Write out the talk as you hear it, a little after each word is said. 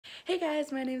Hey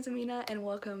guys, my name's Emina and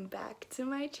welcome back to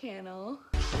my channel.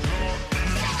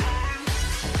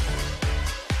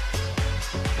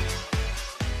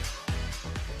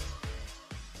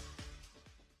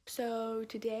 So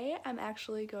today I'm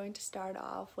actually going to start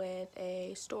off with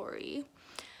a story,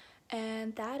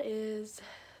 and that is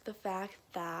the fact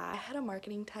that I had a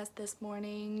marketing test this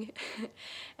morning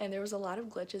and there was a lot of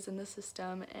glitches in the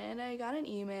system, and I got an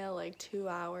email like 2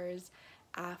 hours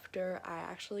after I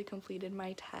actually completed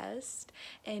my test,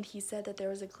 and he said that there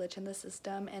was a glitch in the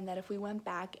system and that if we went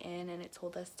back in and it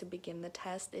told us to begin the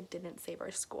test, it didn't save our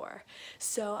score.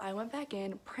 So I went back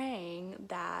in praying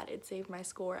that it saved my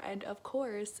score, and of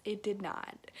course it did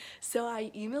not. So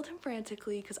I emailed him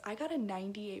frantically because I got a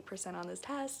 98% on this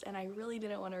test and I really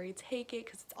didn't want to retake it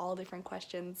because it's all different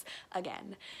questions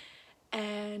again.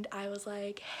 And I was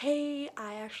like, hey,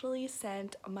 I actually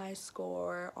sent my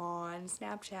score on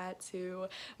Snapchat to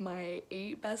my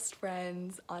 8 best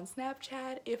friends on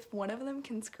Snapchat. If one of them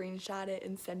can screenshot it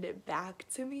and send it back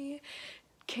to me,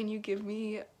 can you give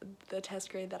me the test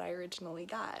grade that I originally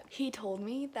got? He told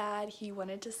me that he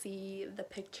wanted to see the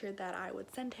picture that I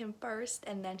would send him first,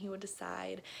 and then he would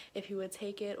decide if he would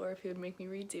take it or if he would make me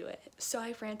redo it. So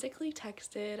I frantically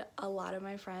texted a lot of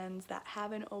my friends that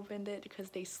haven't opened it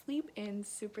because they sleep in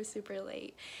super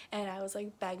late, and I was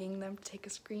like begging them to take a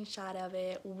screenshot of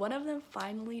it. One of them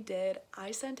finally did.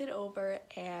 I sent it over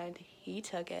and he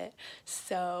took it.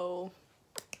 So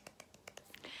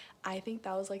I think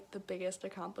that was like the biggest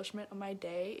accomplishment of my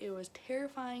day. It was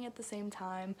terrifying at the same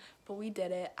time, but we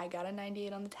did it. I got a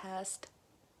 98 on the test.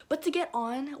 But to get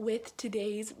on with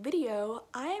today's video,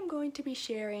 I am going to be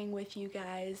sharing with you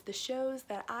guys the shows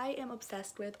that I am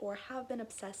obsessed with or have been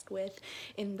obsessed with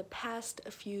in the past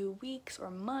few weeks or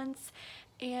months.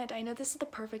 And I know this is the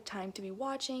perfect time to be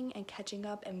watching and catching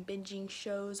up and binging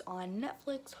shows on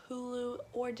Netflix, Hulu,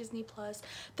 or Disney+.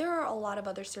 There are a lot of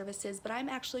other services, but I'm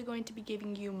actually going to be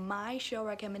giving you my show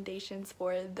recommendations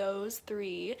for those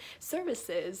 3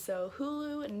 services. So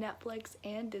Hulu, Netflix,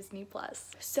 and Disney+.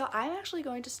 So I'm actually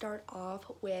going to start off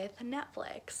with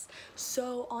Netflix.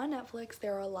 So on Netflix,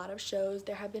 there are a lot of shows.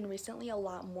 There have been recently a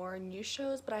lot more new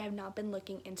shows, but I have not been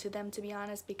looking into them, to be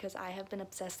honest, because I have been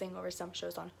obsessing over some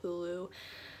shows on Hulu.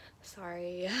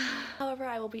 Sorry. However,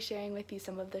 I will be sharing with you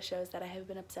some of the shows that I have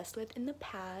been obsessed with in the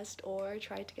past or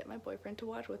tried to get my boyfriend to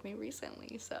watch with me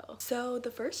recently. So the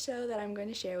first show that I'm going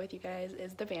to share with you guys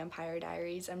is The Vampire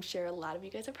Diaries. I'm sure a lot of you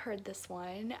guys have heard this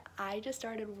one. I just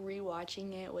started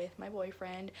rewatching it with my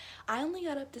boyfriend. I only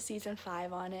got up to season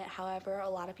 5 on it. However, a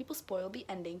lot of people spoiled the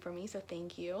ending for me, so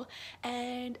thank you.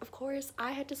 And of course,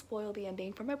 I had to spoil the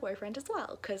ending for my boyfriend as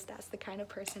well, because that's the kind of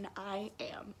person I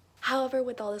am. However,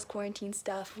 with all this quarantine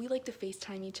stuff, we like to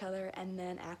FaceTime each other and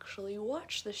then actually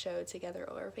watch the show together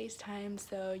over FaceTime,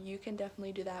 so you can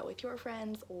definitely do that with your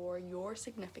friends or your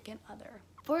significant other.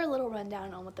 For a little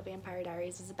rundown on what The Vampire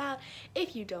Diaries is about,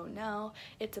 if you don't know,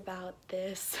 it's about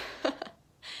this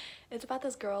it's about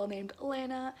this girl named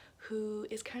Elena who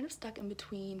is kind of stuck in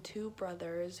between 2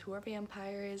 brothers who are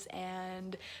vampires,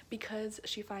 and because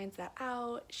she finds that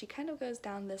out, she kind of goes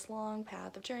down this long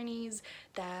path of journeys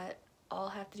that all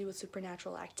have to do with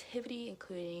supernatural activity,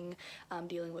 including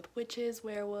dealing with witches,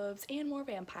 werewolves, and more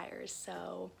vampires.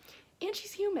 So, and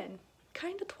she's human,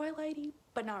 kind of Twilighty,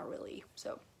 but not really.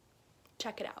 So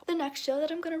check it out. The next show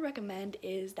that I'm going to recommend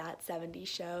is That 70s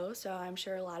Show. So I'm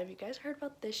sure a lot of you guys heard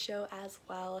about this show as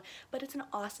well, but it's an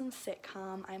awesome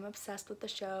sitcom. I'm obsessed with the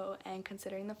show, and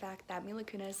considering the fact that Mila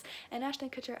Kunis and Ashton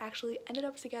Kutcher actually ended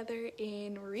up together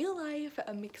in real life,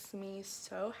 it makes me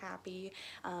so happy.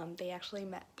 They actually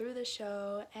met through the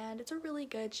show, and it's a really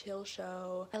good chill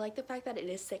show. I like the fact that it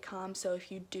is sitcom, so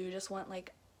if you do just want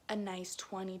like a nice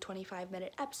 20-25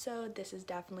 minute episode, this is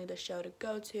definitely the show to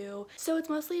go to. So it's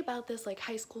mostly about this like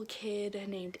high school kid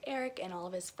named Eric and all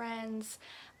of his friends.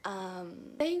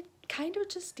 They kind of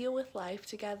just deal with life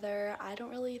together. I don't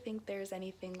really think there's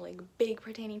anything like big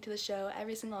pertaining to the show.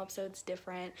 Every single episode's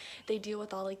different. They deal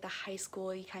with all like the high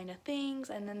school-y kind of things,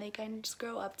 and then they kind of just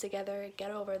grow up together, get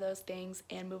over those things,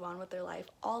 and move on with their life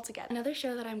all together. Another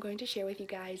show that I'm going to share with you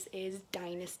guys is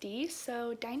Dynasty.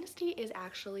 So Dynasty is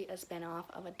actually a spin-off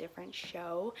of a different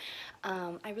show.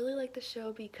 I really like the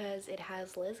show because it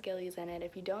has Liz Gillies in it.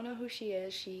 If you don't know who she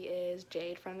is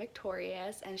Jade from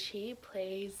Victorious, and she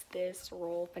plays this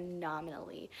role phenomenally.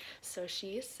 So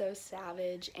she is so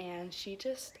savage, and she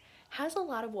just has a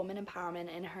lot of woman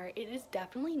empowerment in her. It is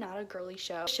definitely not a girly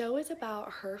show. The show is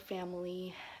about her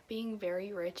family being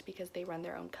very rich because they run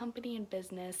their own company and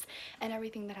business and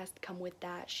everything that has to come with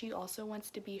that. She also wants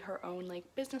to be her own like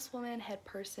businesswoman, head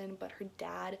person, but her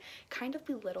dad kind of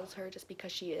belittles her just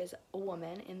because she is a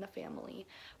woman in the family.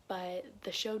 But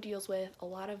the show deals with a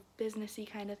lot of businessy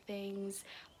kind of things,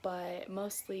 but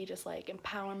mostly just like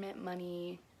empowerment,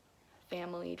 money,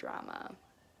 family drama.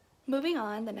 Moving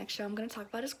on, the next show I'm going to talk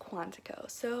about is Quantico.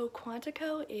 So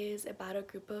Quantico is about a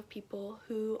group of people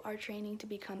who are training to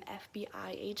become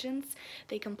FBI agents.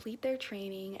 They complete their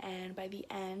training, and by the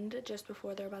end, just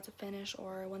before they're about to finish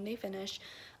or when they finish,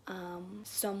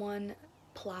 someone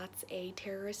plots a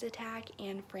terrorist attack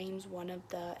and frames one of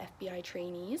the FBI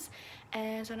trainees,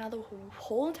 and so now the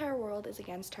whole entire world is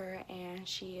against her, and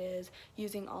she is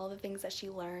using all the things that she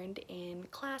learned in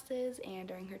classes and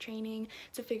during her training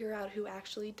to figure out who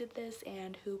actually did this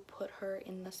and who put her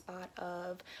in the spot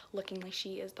of looking like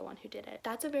she is the one who did it.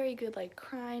 That's a very good like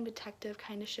crime detective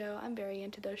kind of show. I'm very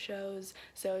into those shows,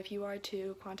 so if you are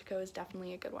too, Quantico is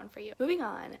definitely a good one for you. Moving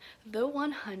on, The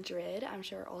 100. I'm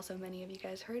sure also many of you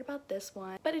guys heard about this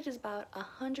one, but it is about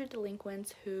 100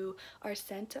 delinquents who are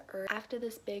sent to Earth after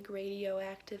this big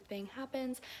radioactive thing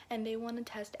happens, and they want to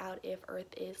test out if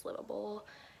Earth is livable.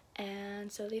 And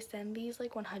so they send these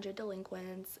like 100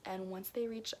 delinquents, and once they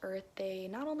reach Earth, they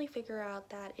not only figure out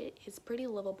that it is pretty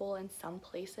livable in some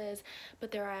places,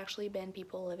 but there are actually been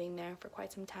people living there for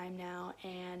quite some time now,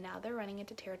 and now they're running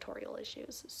into territorial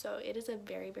issues. So it is a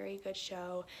very, very good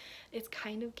show. It's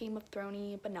kind of Game of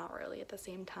Thrones-y, but not really at the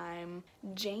same time.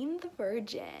 Jane the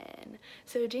Virgin.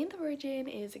 So Jane the Virgin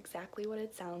is exactly what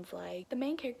it sounds like. The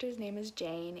main character's name is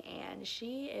Jane, and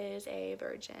she is a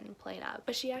virgin, plain up,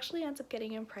 but she actually ends up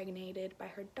getting impregnated by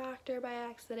her doctor by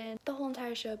accident. The whole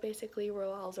entire show basically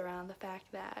revolves around the fact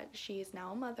that she is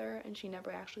now a mother and she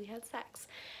never actually had sex.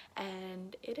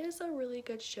 And it is a really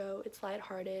good show. It's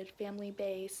lighthearted,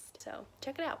 family-based, so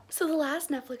check it out. So the last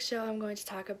Netflix show I'm going to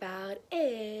talk about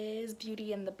is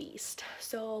Beauty and the Beast.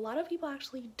 So a lot of people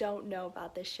actually don't know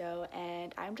about this show,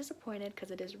 and I'm disappointed because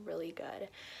it is really good.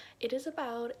 It is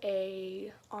about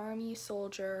a army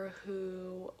soldier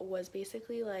who was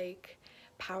basically like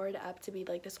powered up to be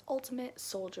like this ultimate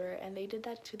soldier, and they did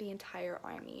that to the entire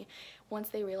army. Once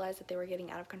they realized that they were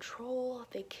getting out of control,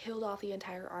 they killed off the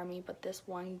entire army, but this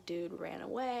one dude ran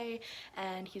away,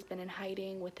 and he's been in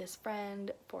hiding with his friend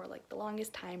for like the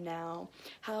longest time now.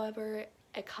 However,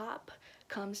 a cop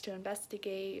comes to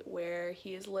investigate where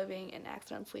he is living and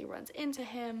accidentally runs into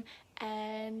him,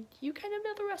 and you kind of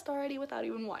know the rest already without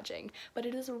even watching. But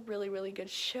it is a really, really good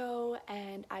show,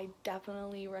 and I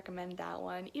definitely recommend that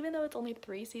one. Even though it's only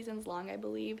 3 seasons long, I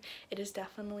believe, it is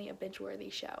definitely a binge-worthy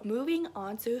show. Moving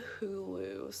on to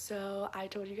Hulu. So I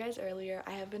told you guys earlier,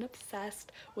 I have been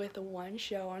obsessed with one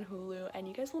show on Hulu, and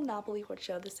you guys will not believe what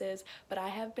show this is, but I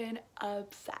have been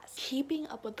obsessed. Keeping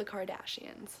Up with the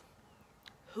Kardashians.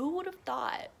 Who would have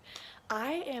thought?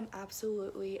 I am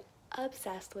absolutely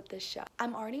obsessed with this show.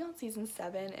 I'm already on season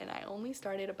 7, and I only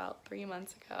started about 3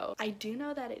 months ago. I do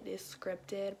know that it is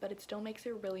scripted, but it still makes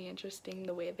it really interesting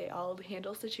the way they all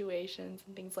handle situations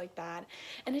and things like that.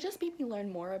 And it just made me learn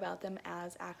more about them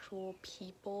as actual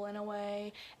people in a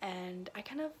way, and I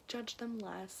kind of judge them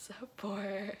less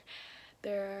for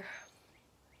their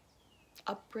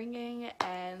upbringing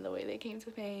and the way they came to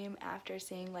fame after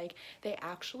seeing like they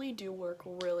actually do work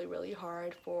really, really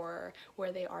hard for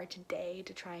where they are today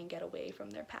to try and get away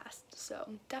from their past. So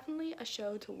definitely a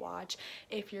show to watch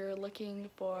if you're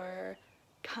looking for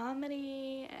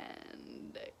comedy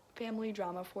and family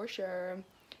drama for sure.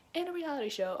 And a reality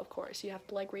show, of course, you have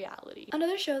to like reality.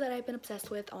 Another show that I've been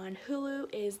obsessed with on Hulu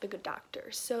is The Good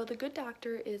Doctor. So The Good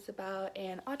Doctor is about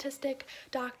an autistic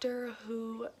doctor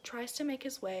who tries to make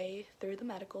his way through the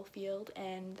medical field,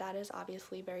 and that is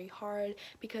obviously very hard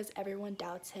because everyone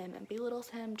doubts him and belittles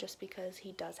him just because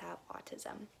he does have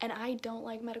autism. And I don't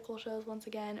like medical shows once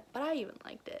again, but I even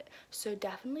liked it. So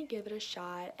definitely give it a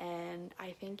shot, and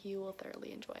I think you will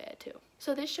thoroughly enjoy it too.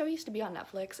 So this show used to be on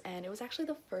Netflix, and it was actually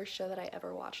the first show that I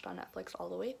ever watched on Netflix all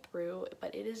the way through,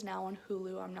 but it is now on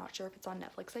Hulu. I'm not sure if it's on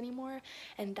Netflix anymore,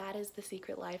 and that is The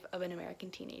Secret Life of an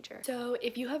American Teenager. So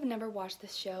if you have never watched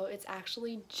this show, it's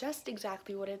actually just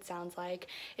exactly what it sounds like.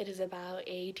 It is about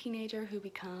a teenager who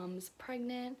becomes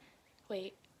pregnant.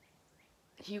 Wait,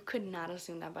 you could not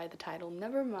assume that by the title.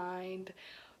 Never mind.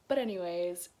 But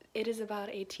anyways, It is about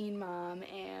a teen mom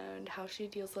and how she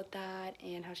deals with that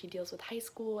and how she deals with high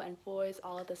school and boys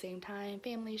all at the same time,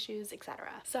 family issues,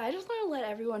 etc. So I just want to let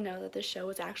everyone know that this show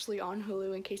is actually on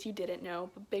Hulu in case you didn't know,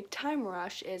 but Big Time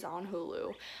Rush is on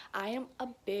Hulu. I am a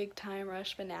Big Time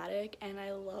Rush fanatic and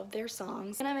I love their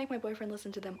songs, and I make my boyfriend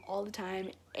listen to them all the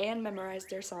time and memorize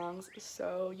their songs,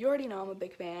 so you already know I'm a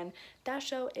big fan. That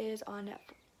show is on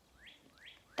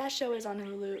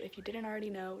Hulu. If you didn't already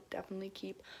know, definitely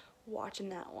keep watching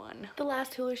that one. The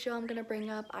last Hulu show I'm gonna bring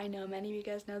up, I know many of you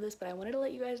guys know this, but I wanted to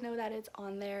let you guys know that it's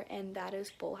on there, and that is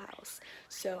Full House.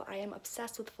 So I am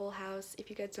obsessed with Full House.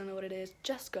 If you guys don't know what it is,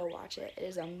 just go watch it. It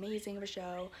is amazing of a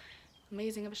show.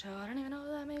 Amazing of a show. I don't even know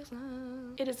if that makes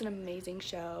sense. It is an amazing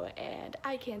show and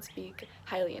I can't speak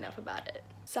highly enough about it.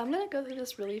 So I'm gonna go through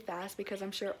this really fast because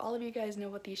I'm sure all of you guys know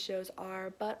what these shows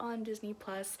are, but on Disney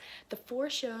Plus, the 4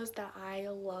 shows that I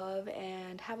love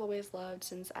and have always loved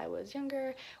since I was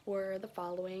younger were the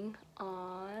following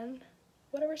on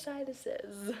whatever side this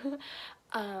is.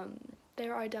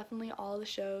 There are definitely all the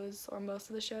shows, or most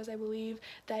of the shows I believe,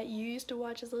 that you used to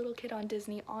watch as a little kid on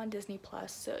Disney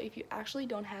Plus. So if you actually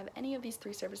don't have any of these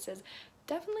 3 services,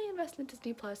 definitely invest in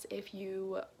Disney Plus if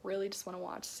you really just want to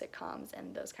watch sitcoms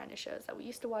and those kind of shows that we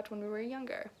used to watch when we were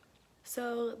younger.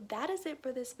 So that is it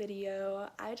for this video.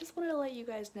 I just wanted to let you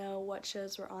guys know what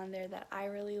shows were on there that I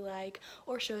really like,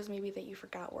 or shows maybe that you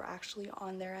forgot were actually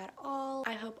on there at all.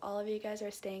 I hope all of you guys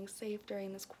are staying safe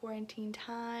during this quarantine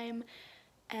time,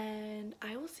 and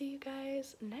I will see you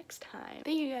guys next time.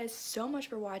 Thank you guys so much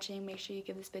for watching. Make sure you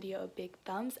give this video a big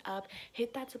thumbs up,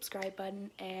 hit that subscribe button,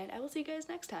 and I will see you guys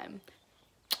next time.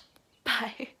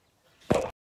 Bye.